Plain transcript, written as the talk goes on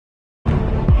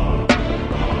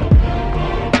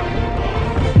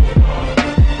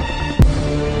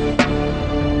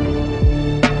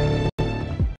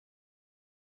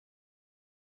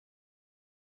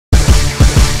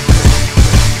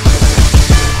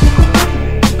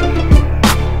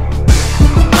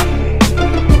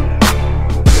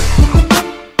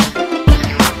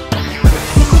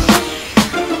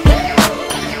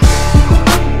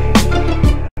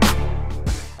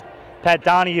Pat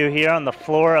Donahue here on the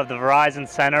floor of the Verizon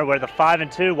Center, where the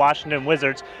 5-2 Washington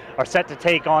Wizards are set to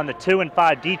take on the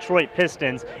 2-5 Detroit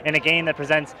Pistons in a game that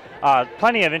presents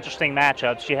plenty of interesting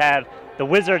matchups. You have the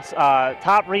Wizards'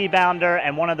 top rebounder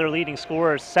and one of their leading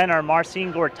scorers, center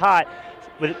Marcin Gortat,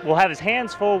 will have his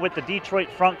hands full with the Detroit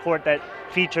front court that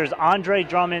features Andre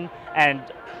Drummond and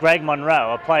Greg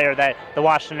Monroe, a player that the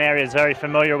Washington area is very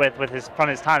familiar with from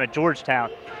his time at Georgetown.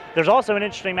 There's also an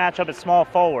interesting matchup at small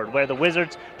forward, where the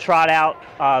Wizards trot out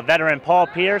veteran Paul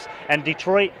Pierce, and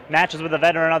Detroit matches with a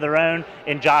veteran of their own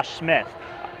in Josh Smith.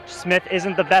 Smith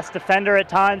isn't the best defender at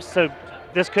times, so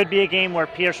this could be a game where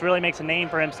Pierce really makes a name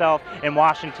for himself in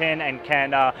Washington and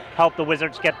can help the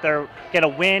Wizards get a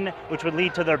win, which would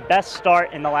lead to their best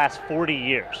start in the last 40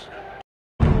 years.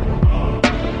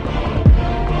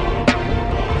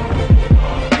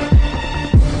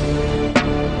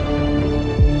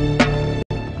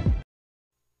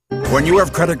 When you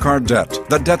have credit card debt,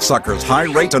 the debt suckers' high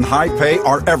rate and high pay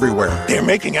are everywhere. They're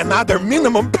making another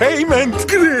minimum payment.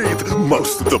 Great.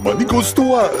 Most of the money goes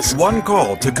to us. One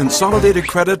call to Consolidated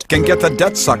Credit can get the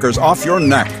debt suckers off your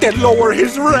neck. They lower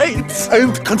his rates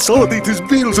and consolidate his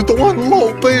bills into one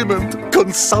low payment.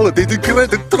 Consolidated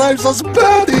Credit drives us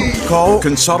batty. Call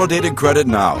Consolidated Credit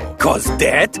now. 'Cause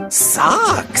debt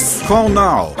sucks. Call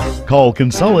now. Call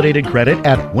Consolidated Credit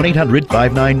at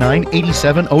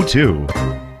 1-800-599-8702.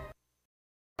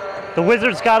 The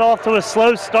Wizards got off to a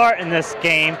slow start in this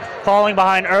game, falling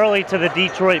behind early to the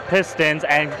Detroit Pistons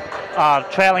and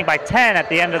trailing by 10 at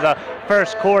the end of the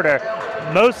first quarter,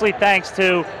 mostly thanks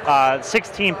to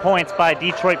 16 points by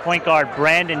Detroit point guard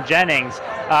Brandon Jennings.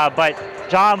 But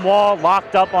John Wall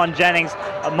locked up on Jennings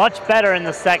much better in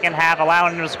the second half,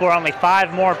 allowing him to score only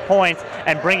 5 more points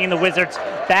and bringing the Wizards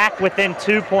back within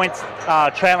 2 points,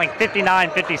 trailing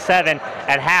 59-57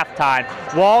 at halftime.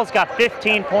 Wall's got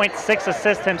 15 points, 6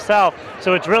 assists himself,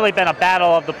 so it's really been a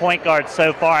battle of the point guards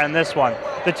so far in this one.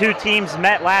 The two teams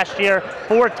met last year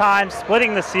 4 times,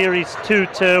 splitting the series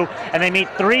 2-2, and they meet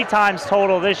 3 times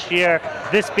total this year,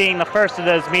 this being the first of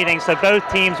those meetings, so both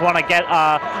teams want to get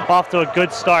off to a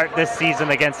good start this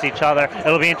season against each other.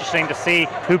 It'll be interesting to see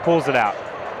who pulls it out.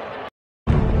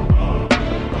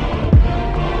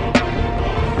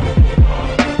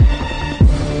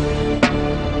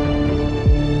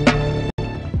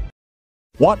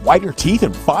 Want whiter teeth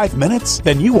in 5 minutes?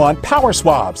 Then you want Power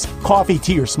Swabs. Coffee,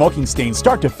 tea, or smoking stains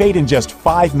start to fade in just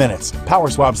 5 minutes. Power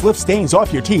Swabs lift stains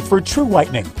off your teeth for true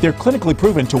whitening. They're clinically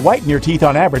proven to whiten your teeth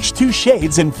on average 2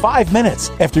 shades in 5 minutes.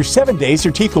 After 7 days,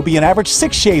 your teeth will be an average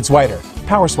 6 shades whiter.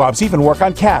 Power Swabs even work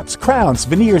on caps, crowns,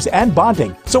 veneers, and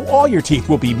bonding, so all your teeth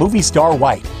will be movie star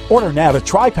white. Order now to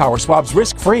try Power Swabs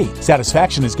risk-free.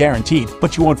 Satisfaction is guaranteed,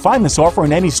 but you won't find this offer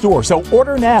in any store, so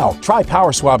order now. Try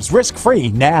Power Swabs risk-free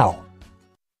now.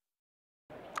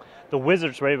 The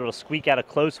Wizards were able to squeak out a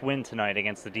close win tonight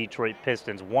against the Detroit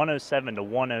Pistons,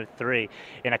 107-103,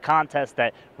 in a contest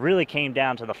that really came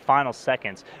down to the final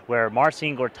seconds, where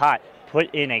Marcin Gortat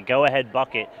put in a go-ahead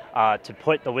bucket to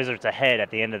put the Wizards ahead at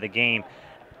the end of the game.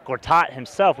 Gortat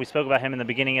himself, we spoke about him in the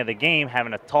beginning of the game,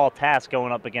 having a tall task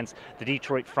going up against the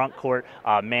Detroit front court,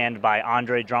 manned by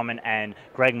Andre Drummond and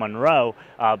Greg Monroe,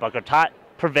 but Gortat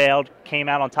prevailed, came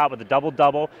out on top with a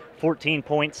double-double, 14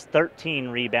 points, 13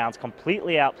 rebounds,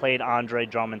 completely outplayed Andre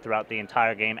Drummond throughout the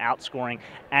entire game, outscoring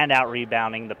and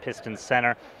out-rebounding the Pistons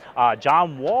center.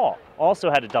 John Wall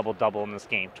also had a double-double in this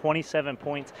game, 27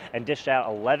 points, and dished out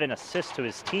 11 assists to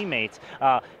his teammates.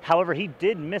 However, he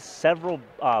did miss several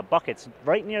buckets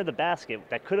right near the basket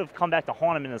that could have come back to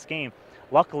haunt him in this game.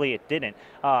 Luckily, it didn't.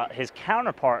 His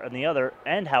counterpart on the other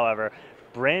end, however,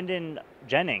 Brandon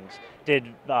Jennings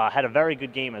had a very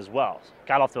good game as well.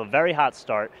 Got off to a very hot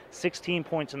start, 16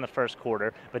 points in the first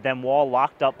quarter, but then Wall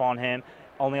locked up on him,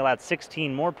 only allowed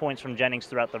 16 more points from Jennings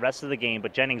throughout the rest of the game,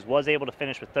 but Jennings was able to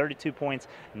finish with 32 points,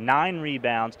 9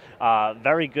 rebounds.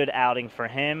 Very good outing for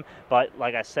him, but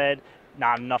like I said,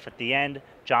 not enough at the end.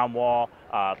 John Wall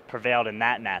prevailed in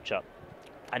that matchup.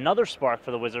 Another spark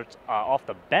for the Wizards off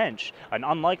the bench, an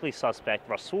unlikely suspect,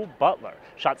 Rasul Butler,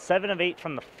 shot 7 of 8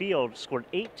 from the field, scored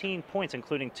 18 points,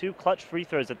 including 2 clutch free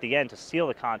throws at the end to seal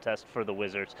the contest for the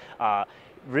Wizards.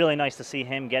 Really nice to see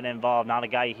him get involved. Not a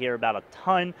guy you hear about a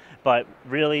ton, but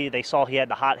really they saw he had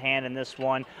the hot hand in this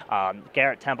one.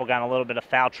 Garrett Temple got in a little bit of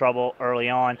foul trouble early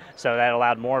on, so that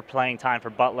allowed more playing time for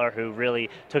Butler, who really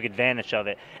took advantage of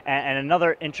it. And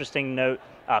another interesting note,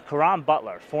 Caron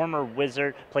Butler, former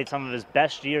Wizard, played some of his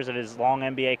best years of his long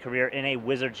NBA career in a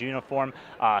Wizards uniform.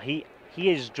 He he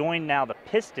has joined now the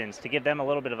Pistons to give them a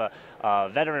little bit of a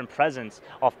veteran presence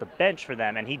off the bench for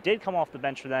them. And he did come off the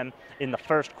bench for them in the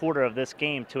first quarter of this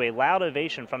game to a loud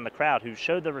ovation from the crowd, who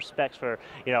showed the respects for,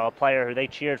 a player who they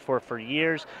cheered for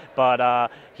years. But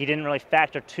he didn't really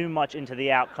factor too much into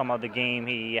the outcome of the game.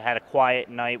 He had a quiet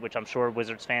night, which I'm sure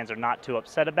Wizards fans are not too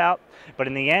upset about. But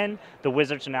in the end, the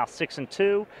Wizards are now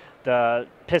 6-2. The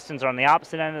Pistons are on the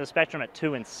opposite end of the spectrum at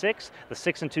 2-6. The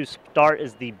 6-2 start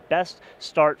is the best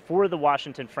start for the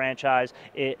Washington franchise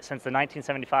since the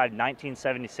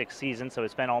 1975-1976 season. So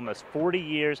it's been almost 40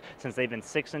 years since they've been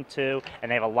 6-2,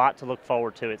 and they have a lot to look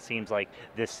forward to, it seems like,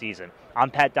 this season. I'm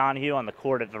Pat Donahue on the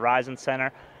court at Verizon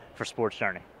Center for Sports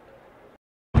Journey.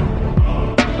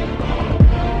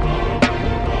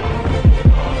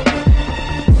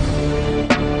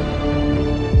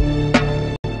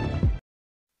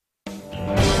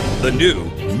 The new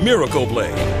Miracle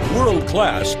Blade World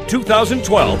Class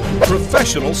 2012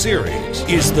 Professional Series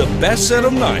is the best set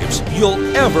of knives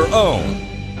you'll ever own.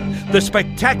 The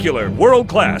spectacular World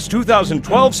Class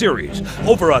 2012 Series,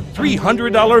 over a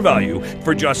 $300 value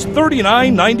for just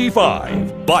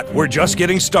 $39.95. But we're just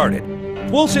getting started.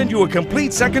 We'll send you a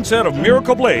complete second set of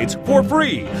Miracle Blades for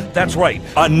free. That's right,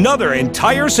 another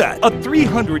entire set, a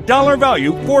 $300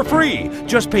 value for free.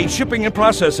 Just pay shipping and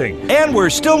processing. And we're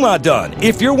still not done.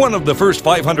 If you're one of the first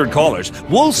 500 callers,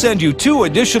 we'll send you 2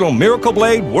 additional Miracle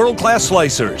Blade World Class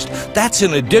Slicers. That's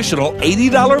an additional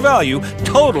 $80 value,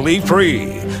 totally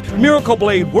free. Miracle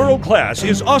Blade World Class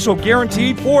is also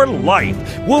guaranteed for life.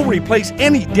 We'll replace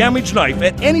any damaged knife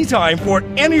at any time for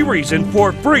any reason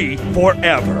for free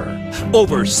forever.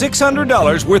 Over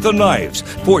 $600 worth of knives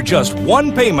for just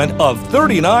one payment of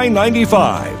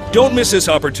 $39.95. Don't miss this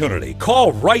opportunity.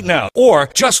 Call right now or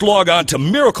just log on to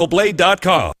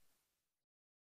miracleblade.com.